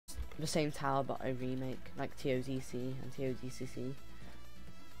the same tower but a remake, like ToDC and ToDCC.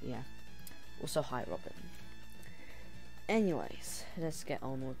 Yeah. Also, hi Robin. Anyways, let's get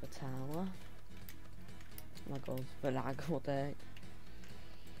on with the tower. Oh my god, the lag all day.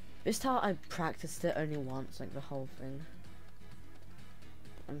 This tower I practiced it only once, like the whole thing.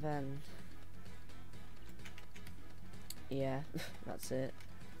 And then yeah, that's it.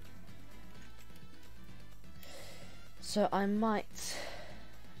 So I might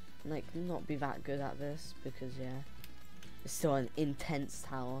like not be that good at this because yeah, it's still an intense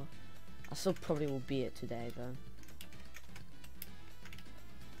tower. I still probably will beat it today though.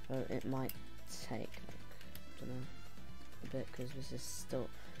 So it might take like, I don't know, a bit because this is still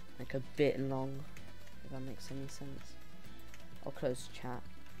like a bit long, if that makes any sense. I'll close chat.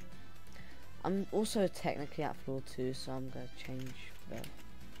 I'm also technically at floor 2, so I'm gonna change the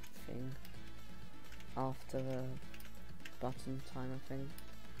thing after the button timer thing,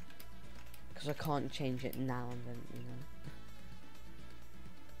 because I can't change it now and then, you know.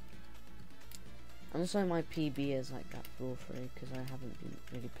 And also my PB is like at floor 3 because I haven't been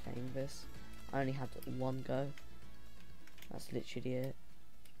really playing this. I only had one go. That's literally it.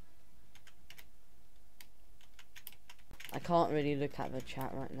 I can't really look at the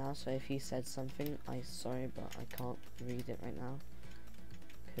chat right now, so if he said something, I'm sorry, but I can't read it right now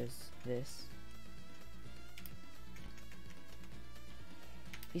because this.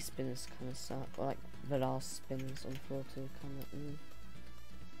 These spinners kind of suck, or like the last spinners on floor 2 kind of.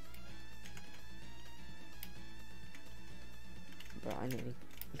 Bro, I nearly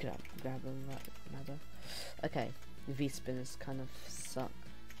grab them that ladder. Okay, the V spinners kind of suck.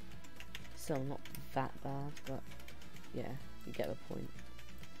 Still not that bad, but yeah, you get the point.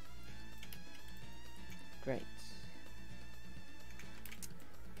 Great.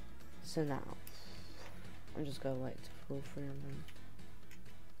 So now, I'm just gonna wait to floor 3 and then.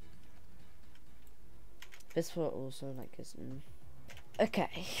 This floor also like is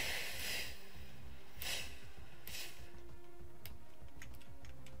okay.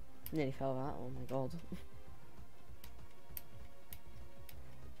 Nearly fell out, oh my god.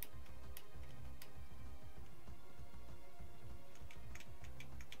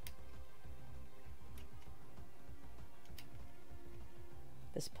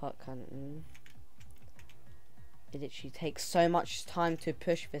 This part kind of it literally takes so much time to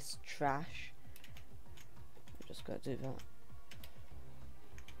push this trash. I'm just gonna do that.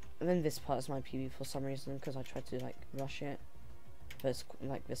 And then this part is my PB for some reason because I tried to like rush it. But it's,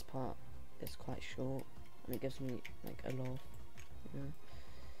 like this part is quite short and it gives me like a lot. Yeah.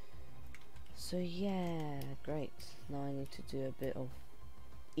 So yeah, great. Now I need to do a bit of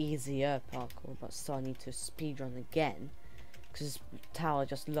easier parkour, but still I need to speedrun again because tower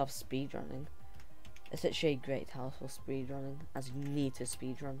just loves speedrunning. It's actually a great tower for speedrunning, as you need to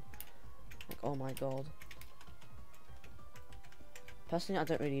speedrun. Like, oh my god. Personally, I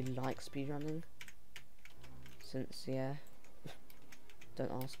don't really like speedrunning, since yeah.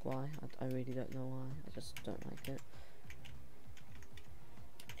 Don't ask why. I really don't know why. I just don't like it.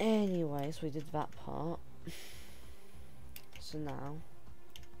 Anyways, we did that part. So now,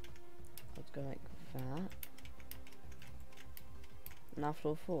 let's go like that. Now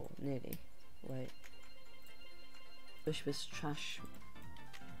floor 4, nearly. Wait. Push this trash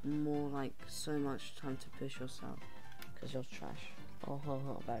more, like so much time to push yourself. Because you're trash. Oh,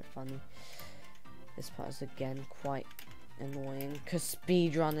 very funny. This part is again quite annoying because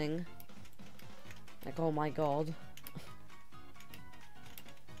speed running, like, oh my god.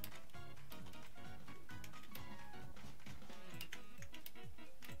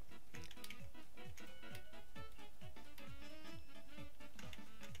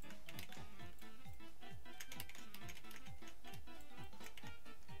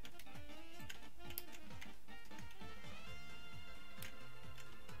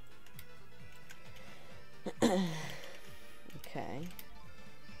 Okay.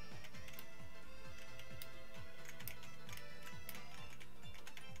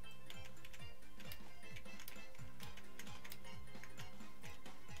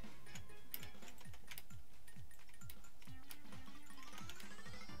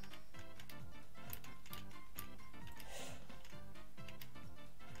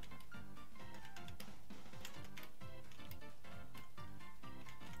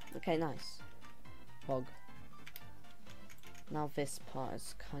 Okay, nice. Hog. Now this part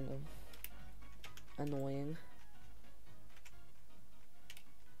is kind of annoying.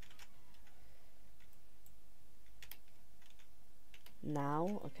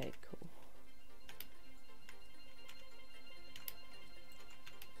 Now, okay, cool.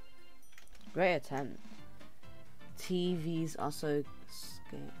 Great attempt. TVs are so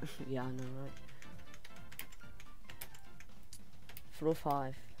scary. Yeah, I know, right? Floor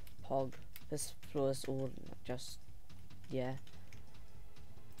 5. Pog. This floor is all just... yeah.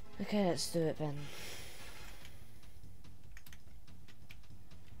 Okay, let's do it then.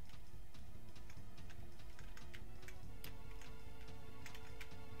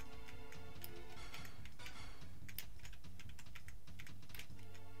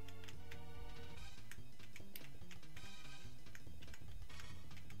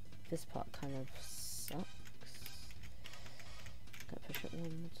 This part kind of sucks. Gonna push it one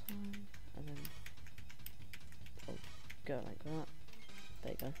more time, and then I'll go like that.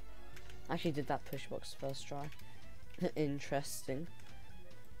 There you go. I actually did that push box first try. Interesting.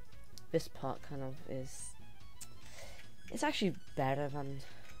 This part kind of is... it's actually better than...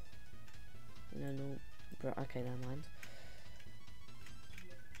 no, okay, never mind.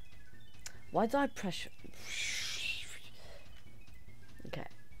 Why did I press... okay.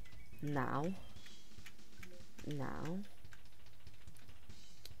 Now. Now.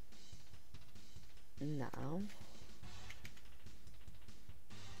 Now.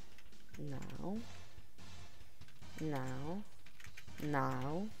 Now. Now.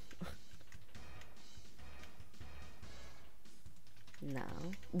 Now. Now.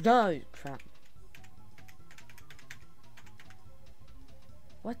 No! Crap.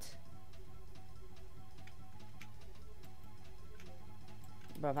 What?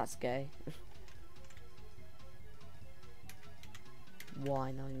 Bro, that's gay.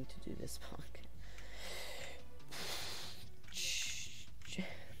 Why now I need to do this part?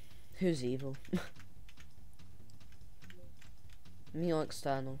 Who's evil? Me or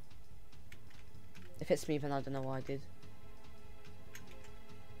external? If it's me, then I don't know what I did.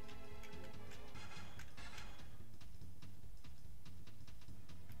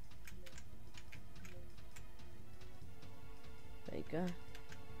 There you go.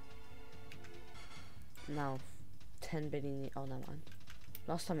 Now, 10 billion. Oh, no, mind.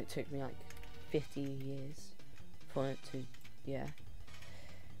 Last time it took me like 50 years for it to, yeah.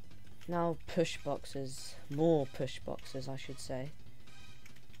 Now push boxes, more push boxes, I should say.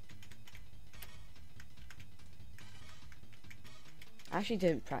 I actually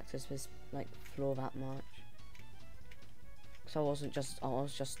didn't practice this like floor that much, because I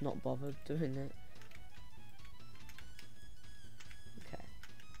was just not bothered doing it. Okay.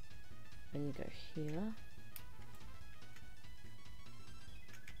 Then you go here.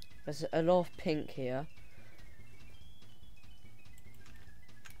 There's a lot of pink here.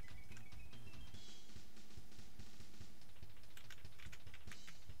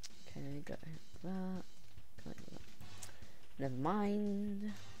 Okay, go like that. Never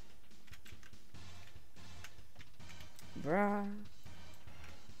mind. Bruh.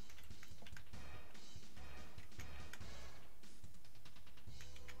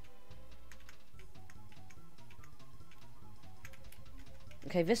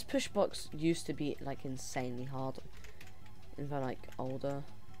 Okay, this push box used to be like insanely hard in the like older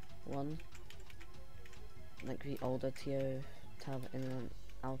one, like the older TO tab in an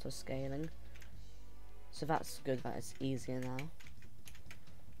outer scaling. So that's good that it's easier now.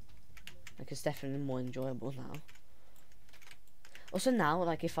 Like it's definitely more enjoyable now. Also now,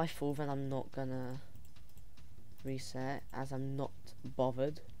 like if I fall, then I'm not gonna reset, as I'm not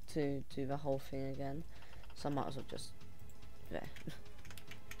bothered to do the whole thing again. So I might as well just there.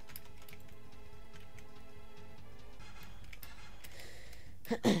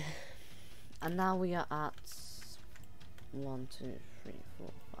 And now we are at 1, 2, 3,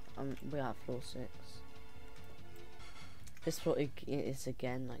 4, 5. We are at floor 6. This floor is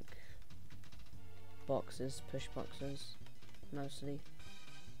again like boxes, push boxes, mostly.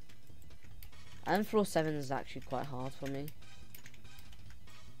 And floor 7 is actually quite hard for me.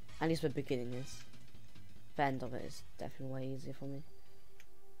 At least the beginning is. The end of it is definitely way easier for me.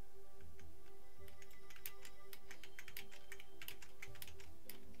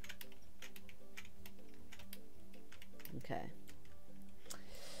 Okay.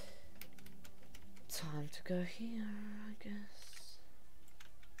 Time to go here, I guess.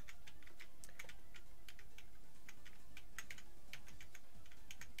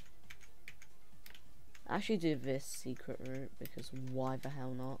 I actually do this secret route because why the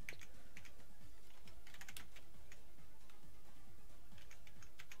hell not?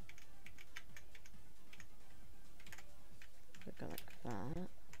 Go like that.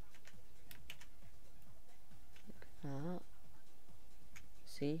 Like that.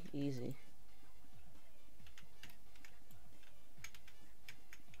 See? Easy.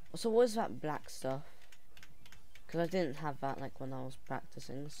 So what is that black stuff? Because I didn't have that like when I was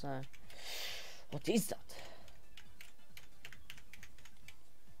practicing, so what is that?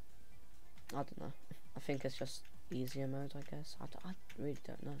 I don't know. I think it's just easier mode, I guess. I really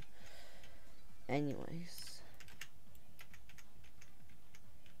don't know. Anyways.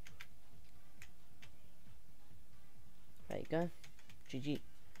 There you go. GG.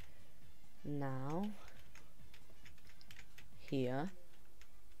 Now, here,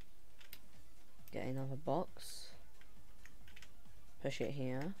 get another box, push it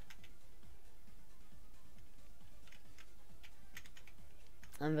here,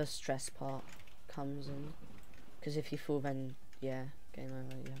 and the stress part comes in, because if you fall, then yeah, game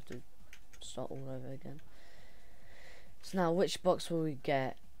over, you have to start all over again. So now, which box will we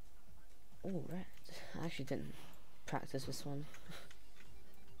get? Oh, red. I actually didn't practice this one.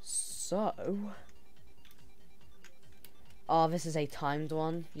 So, oh, this is a timed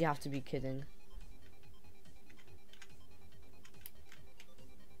one. You have to be kidding.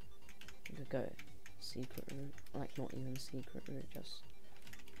 You could go secret route, like not even secret route, just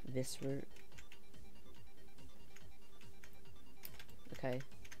this route. Okay,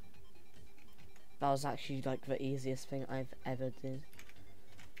 that was actually like the easiest thing I've ever did.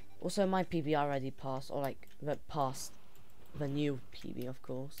 Also, my PB already passed, or like passed the new PB, of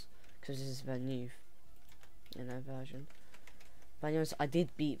course, because this is the new, version. But anyways, I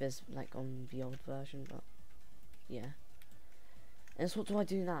did beat this like on the old version, but yeah. And so what do I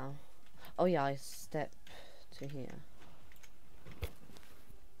do now? Oh yeah, I step to here.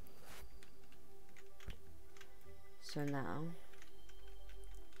 So now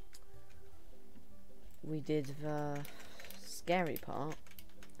we did the scary part,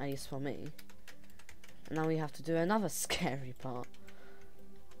 at least for me. And now we have to do another scary part,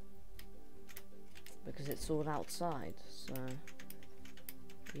 because it's all outside, so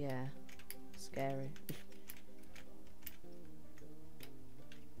yeah, scary.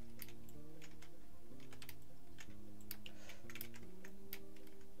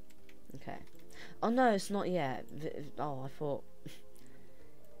 Okay. Oh no, it's not yet. Oh, I thought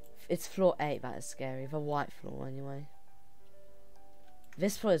it's floor 8 that is scary. The white floor, anyway.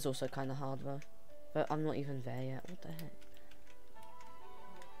 This floor is also kind of hard though, but I'm not even there yet. What the heck?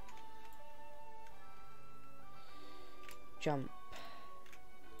 Jump.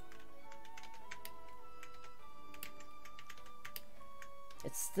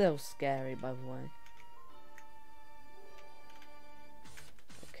 It's still scary, by the way.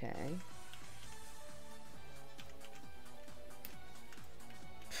 Okay.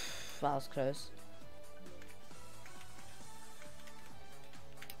 That was close.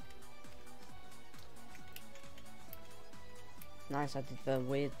 Nice, I did the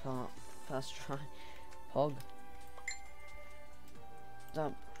weird part first try. Hog.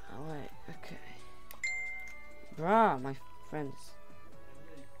 Dump. Oh wait, okay. Bruh, my friends.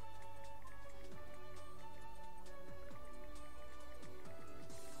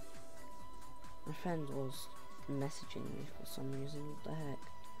 My friend was messaging me for some reason, what the heck.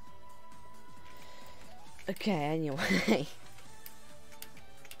 Okay, anyway.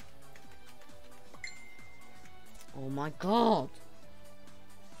 Oh my god!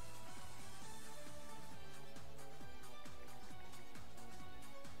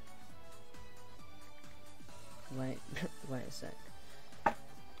 Wait, wait a sec.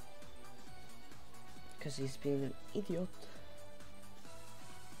 Because he's being an idiot.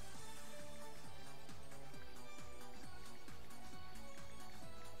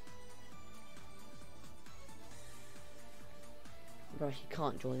 Bro, he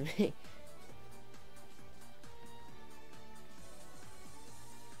can't join me.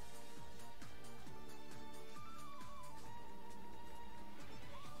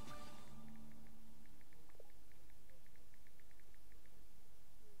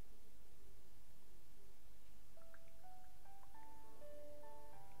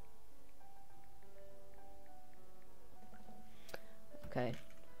 Okay,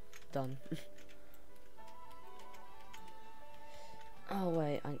 done. Oh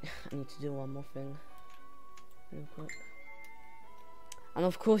wait, I need to do one more thing real quick. And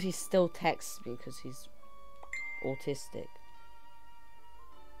of course he still texts me because he's autistic.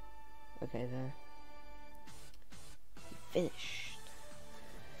 Okay, there. Finished.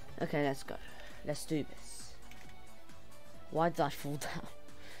 Okay, let's go. Let's do this. Why did I fall down?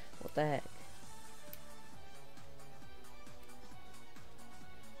 What the heck?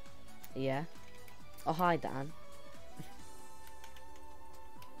 Yeah. Oh, hi, Dan.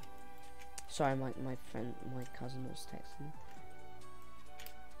 Sorry, my cousin was texting.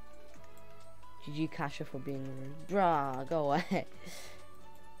 GG Kasha for being rude. Bruh, go away.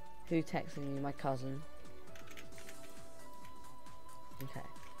 Who texting me? My cousin. Okay.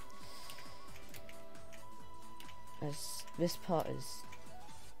 This part is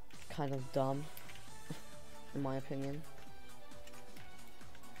kind of dumb, in my opinion.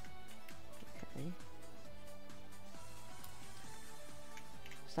 Okay.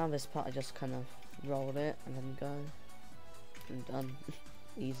 So now this part, I just kind of roll it and then go. And done.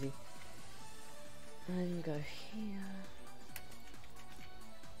 Easy. And go here.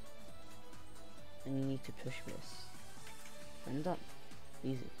 And you need to push this. And done.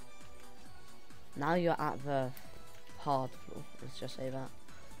 Easy. Now you're at the hard floor. Let's just say that.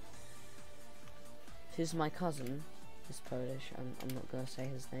 This is my cousin. He's Polish, and I'm not gonna say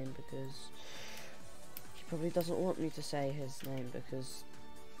his name because he probably doesn't want me to say his name because,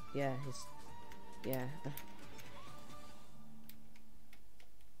 yeah, yeah.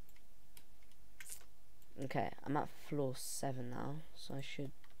 Okay, I'm at floor 7 now, so I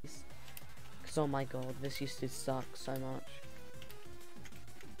should. Because oh my god, this used to suck so much.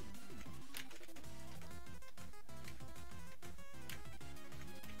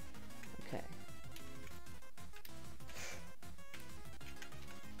 Okay.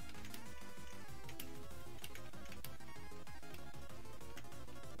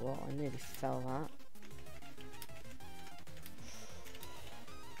 Well, I nearly fell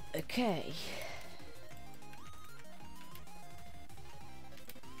that. Okay.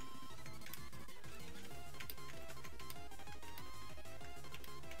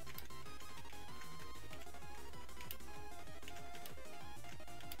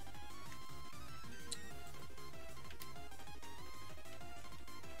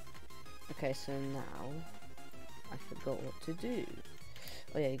 Okay, so now I forgot what to do.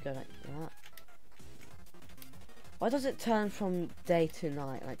 Oh yeah, you go like that. Why does it turn from day to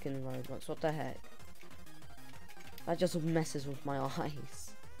night like in Roblox? What the heck? That just messes with my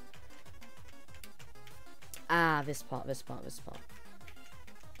eyes. Ah, this part. Okay,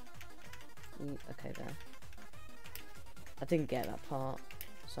 there. I didn't get that part,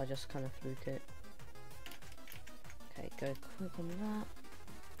 so I just kind of fluke it. Okay, go quick on that.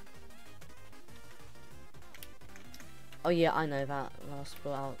 Oh yeah, I know that last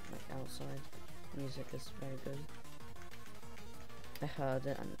floor out, like outside. Music is very good. I heard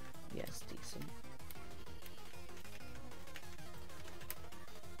it and yeah, it's decent.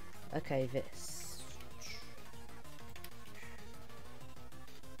 Okay, this.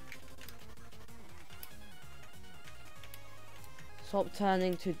 Stop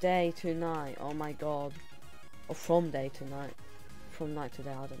turning to day to night. Oh my god. Or from day to night. From night to day,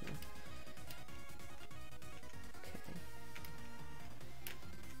 I don't know.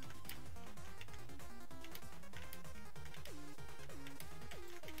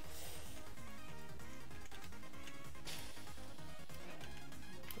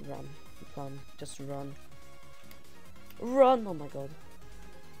 Run, just run. Run! Oh my god.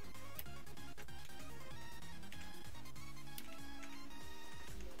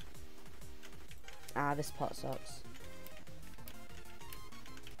 Ah, this part sucks.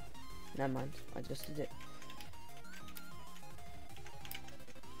 Never mind, I just did it.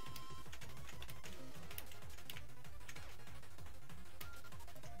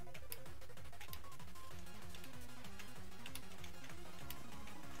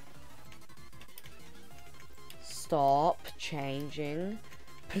 Stop changing,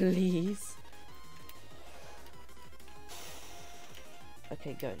 please.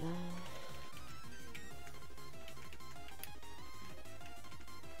 Okay, go now.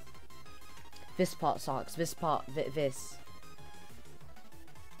 This part sucks. This part, this.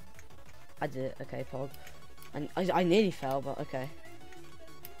 I did it. Okay, Pog. And I nearly fell, but okay.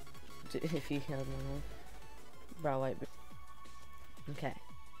 If you heard me wrong. Bro, wait. Okay.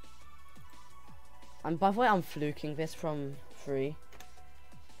 And by the way, I'm fluking this from 3.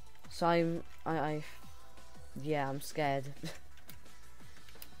 So yeah, I'm scared.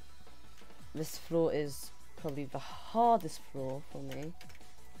 This floor is probably the hardest floor for me.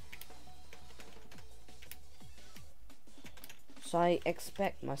 So I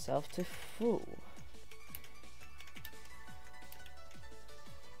expect myself to fall.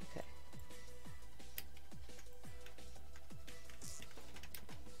 Okay.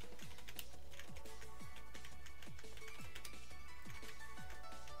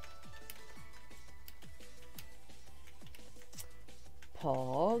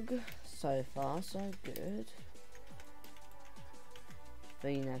 Pog. So far, so good.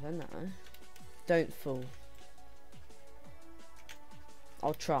 But you never know. Don't fall.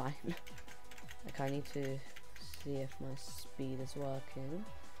 I'll try. Okay, I need to see if my speed is working.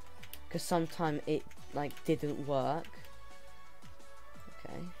 Because sometimes it, like, didn't work.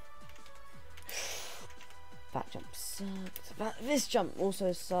 Okay. That jump sucked. This jump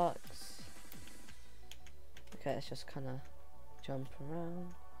also sucks. Okay, let's just kind of jump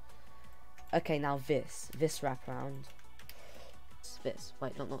around. Okay, now this wraparound. This.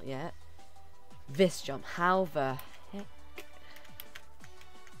 Wait, not yet. This jump. How the heck?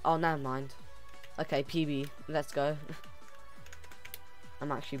 Oh, never mind. Okay, PB. Let's go.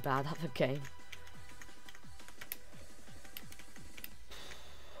 I'm actually bad at the game.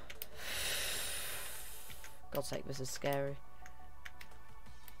 God's sake, this is scary.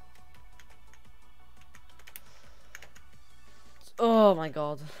 Oh my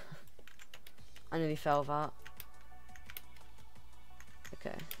god. I nearly fell that.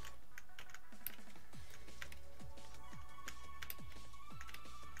 Okay.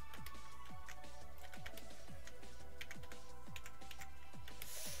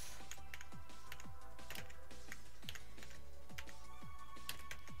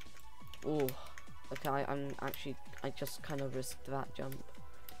 Oh. Okay, I just kind of risked that jump.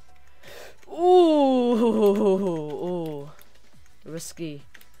 Ooh. Risky.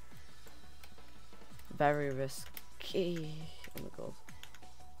 Very risky. Oh my god.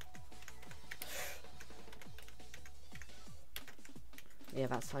 Yeah,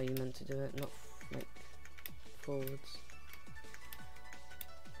 that's how you meant to do it, not like forwards.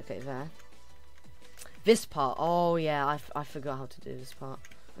 Okay, there. This part. Oh yeah, I forgot how to do this part.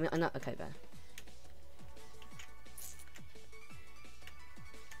 I mean, I know. Okay, there.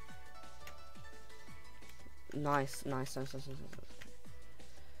 Nice.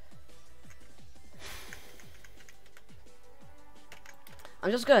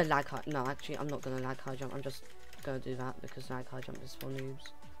 I'm just gonna lag high. No, actually, I'm not gonna lag high jump. I'm just gonna do that because lag high jump is for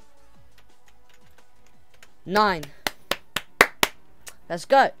noobs. 9. Let's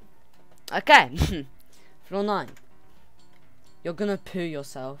go. Okay. Floor 9. You're gonna poo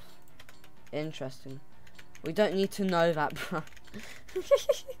yourself. Interesting. We don't need to know that, bro.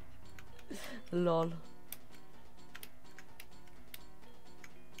 Lol.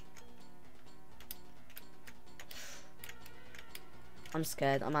 I'm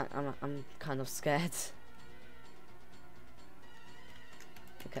scared. I'm kind of scared.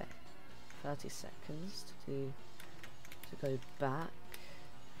 Okay. 30 seconds to go back.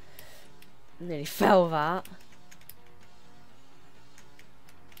 Nearly fell that.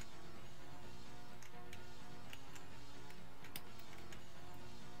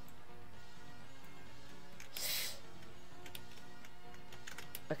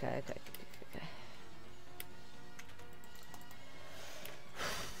 Okay.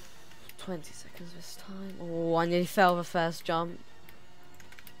 20 seconds this time. Oh, I nearly fell the first jump.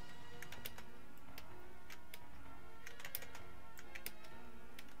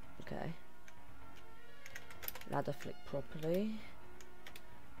 Okay. Ladder flick properly.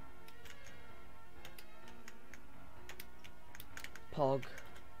 Pog.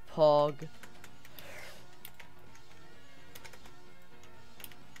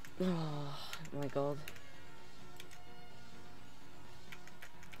 Oh my god.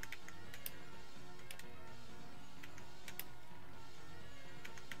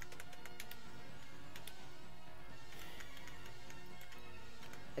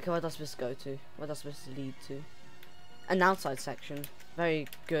 Okay, where does this go to? Where does this lead to? An outside section. Very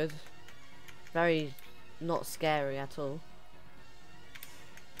good. Very not scary at all.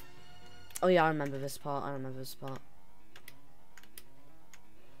 Oh yeah, I remember this part.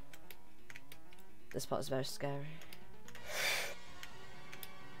 This part is very scary.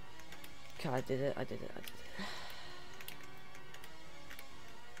 Okay, I did it.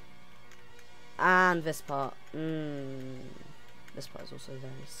 And this part. This part is also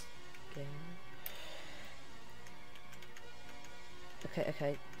very scary.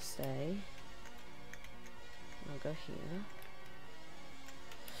 Okay, stay. I'll go here.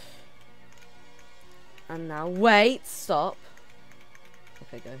 And now, wait, stop.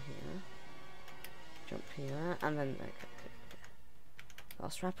 Okay, go here. Jump here, and then, okay.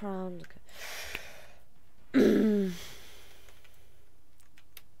 Last wrap around, okay.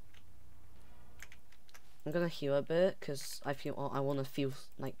 I'm gonna heal a bit, because I want to feel,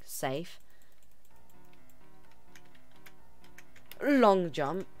 like, safe. Long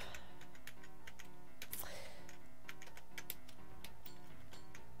jump.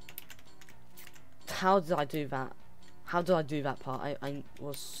 How did I do that? How did I do that part? I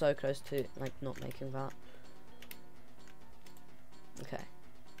was so close to, like, not making that. Okay.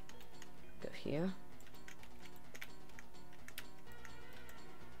 Go here.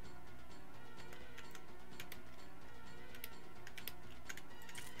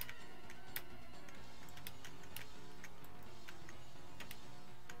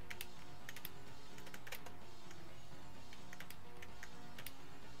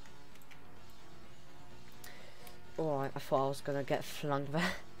 Alright, I thought I was gonna get flung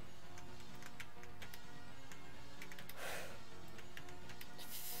there.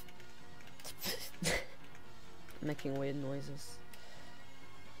 making weird noises.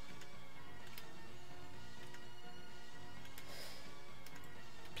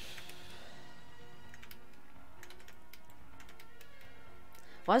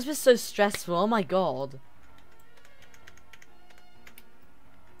 Why is this so stressful? Oh my god.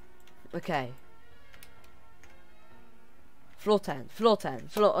 Okay. Floor 10, floor 10,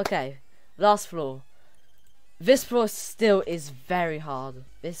 floor, okay. Last floor. This floor still is very hard.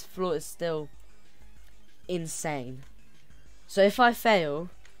 This floor is still insane. So if I fail,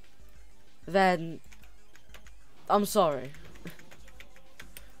 then I'm sorry.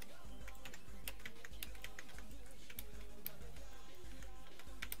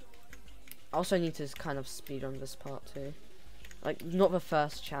 I also need to kind of speed on this part too. Like, not the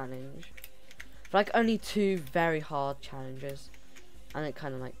first challenge. But like only 2 very hard challenges. And it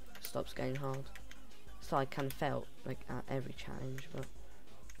kind of like stops getting hard. So I kind of fail like at every challenge, but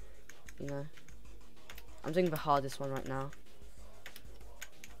you know. I'm doing the hardest one right now.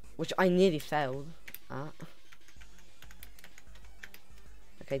 Which I nearly failed at.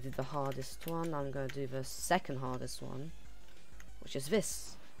 Okay, did the hardest one. I'm going to do the second hardest one. Which is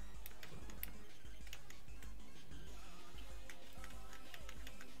this.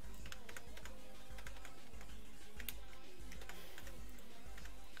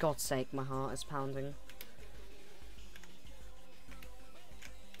 God's sake, my heart is pounding.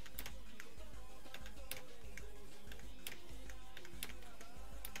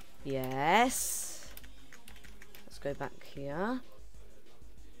 Yes. Let's go back here.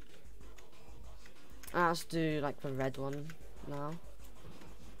 Let's do like the red one now.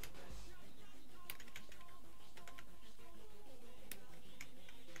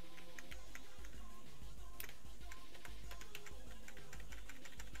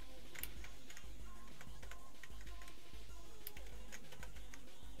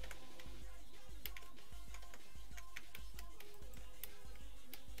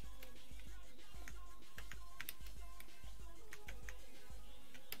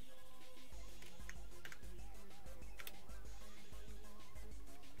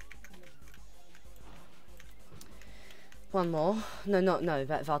 One more. No,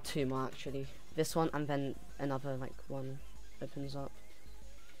 there are 2 more actually. This one and then another like one opens up.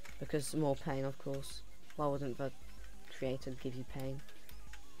 Because more pain, of course. Why wouldn't the creator give you pain?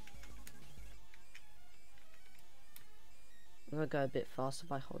 I'm gonna go a bit faster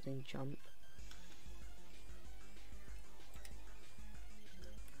by holding jump.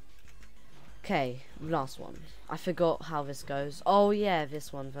 Okay, last one. I forgot how this goes. Oh yeah,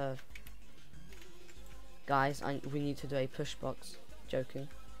 this one, the guys, we need to do a push box. Joking.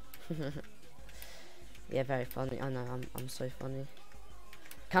 Yeah, very funny. I know, I'm so funny.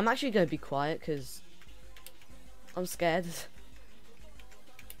 Okay, I'm actually gonna be quiet because I'm scared.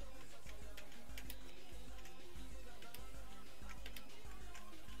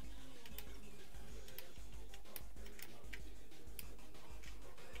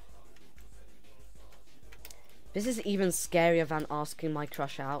 This is even scarier than asking my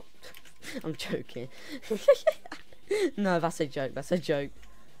crush out. I'm joking. No, that's a joke. That's a joke.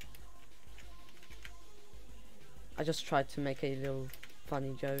 I just tried to make a little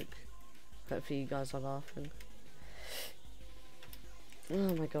funny joke. Hopefully you guys are laughing.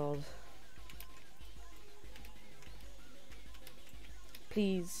 Oh my god.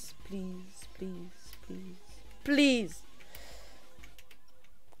 Please, please, please, please, please.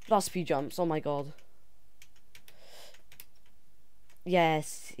 Last few jumps. Oh my god.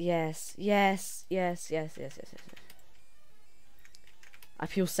 Yes, yes, yes, yes, yes, yes, yes, yes. I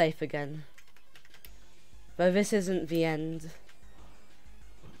feel safe again. Though this isn't the end.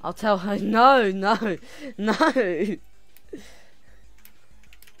 I'll tell her, no, no, no.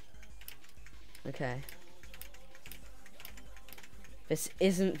 Okay. This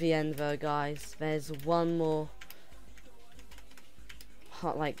isn't the end though, guys. There's one more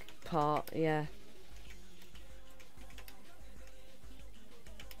part, yeah.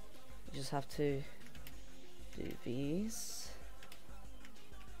 You just have to do these.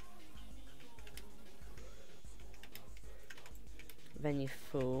 Then you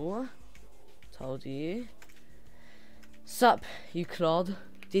fall. Told you. Sup, you clod.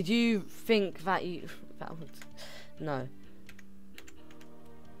 Did you think that that would... No.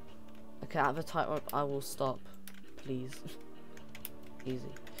 Okay, at the tightrope I will stop. Please. Easy.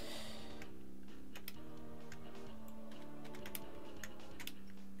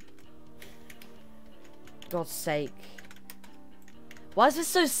 God's sake. Why is this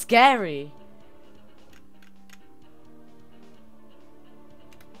so scary?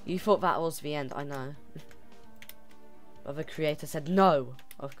 You thought that was the end, I know. But the creator said no,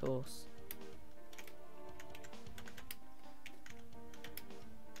 of course.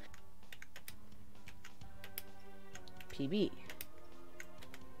 PB.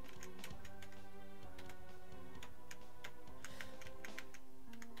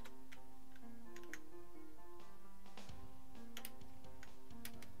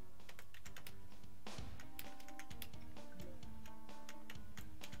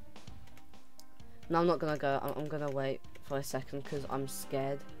 No, I'm not gonna go. I'm gonna wait for a second because I'm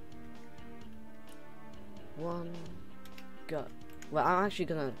scared. One, go. Well, I'm actually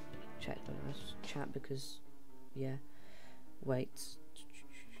gonna check the chat because, yeah. Wait.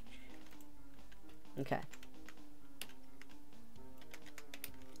 Okay.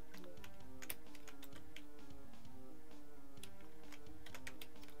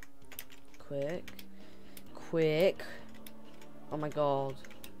 Quick. Oh my god.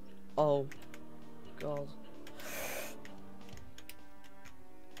 Oh god.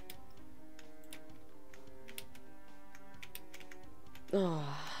 Oh,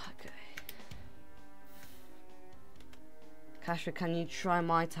 okay. Kasha, can you try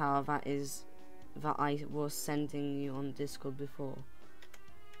my tower that I was sending you on Discord before?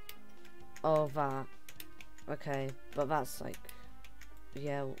 Oh, that. Okay, but that's like,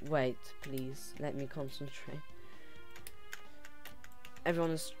 yeah, wait, please, let me concentrate.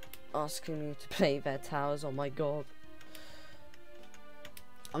 Everyone is asking me to play their towers, oh my god.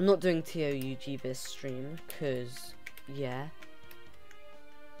 I'm not doing ToUG this stream, cause, yeah.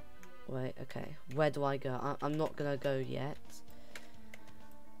 Wait, okay, where do I go? I'm not gonna go yet.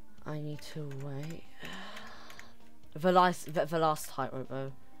 I need to wait. The last tightrope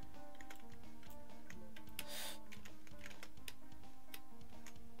though.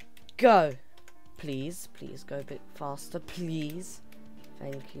 Go! Please go a bit faster, please.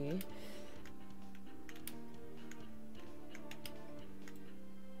 Thank you.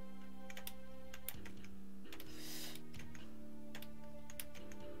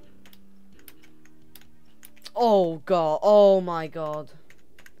 Oh god, oh my god.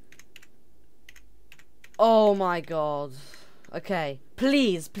 Oh my god. Okay,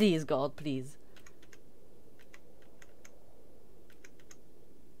 please, God, please.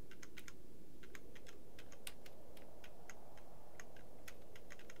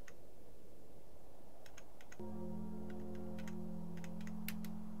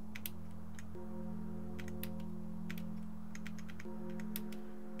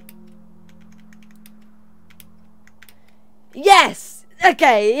 Yes!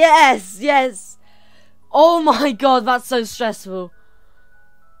 Okay, yes! Oh my god, that's so stressful.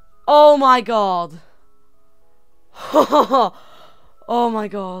 Oh my god. Oh my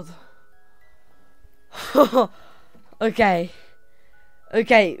god. Okay,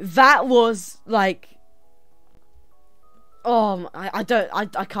 that was like,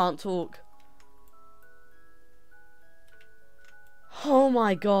 I can't talk. Oh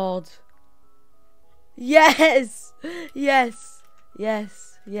my god. Yes.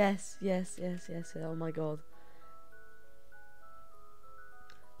 Oh my god.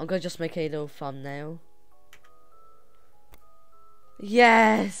 I'm gonna just make a little thumbnail.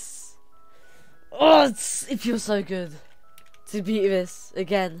 Yes. Oh, it feels so good to beat this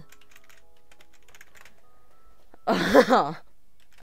again.